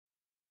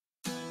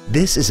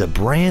This is a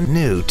brand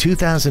new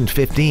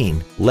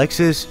 2015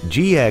 Lexus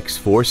GX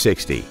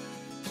 460.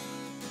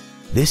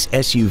 This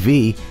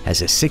SUV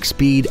has a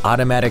 6-speed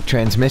automatic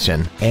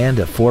transmission and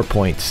a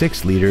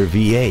 4.6-liter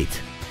V8.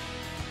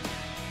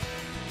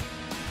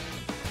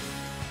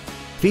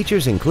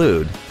 Features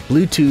include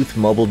Bluetooth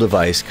mobile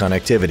device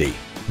connectivity,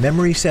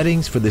 memory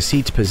settings for the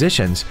seat's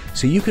positions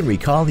so you can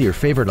recall your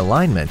favorite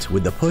alignments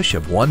with the push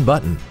of one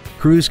button,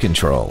 cruise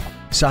control,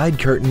 side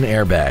curtain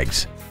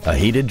airbags, a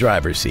heated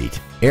driver's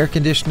seat, air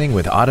conditioning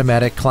with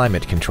automatic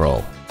climate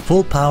control,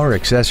 full power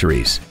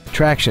accessories,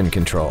 traction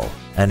control,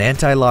 an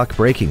anti-lock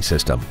braking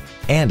system,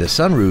 and a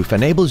sunroof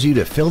enables you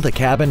to fill the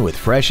cabin with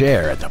fresh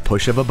air at the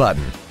push of a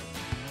button.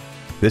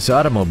 This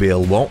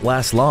automobile won't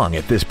last long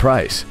at this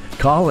price.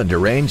 Call and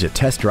arrange a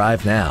test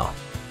drive now.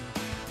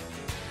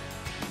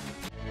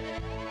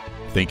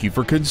 Thank you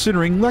for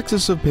considering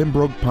Lexus of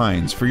Pembroke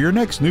Pines for your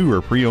next new or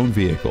pre-owned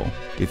vehicle.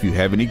 If you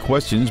have any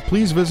questions,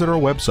 please visit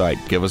our website,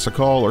 give us a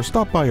call, or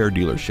stop by our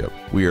dealership.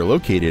 We are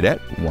located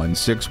at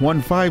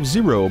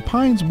 16150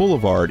 Pines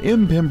Boulevard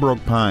in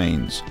Pembroke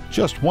Pines,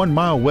 just 1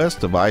 mile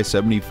west of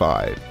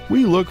I-75.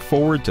 We look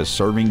forward to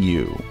serving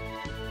you.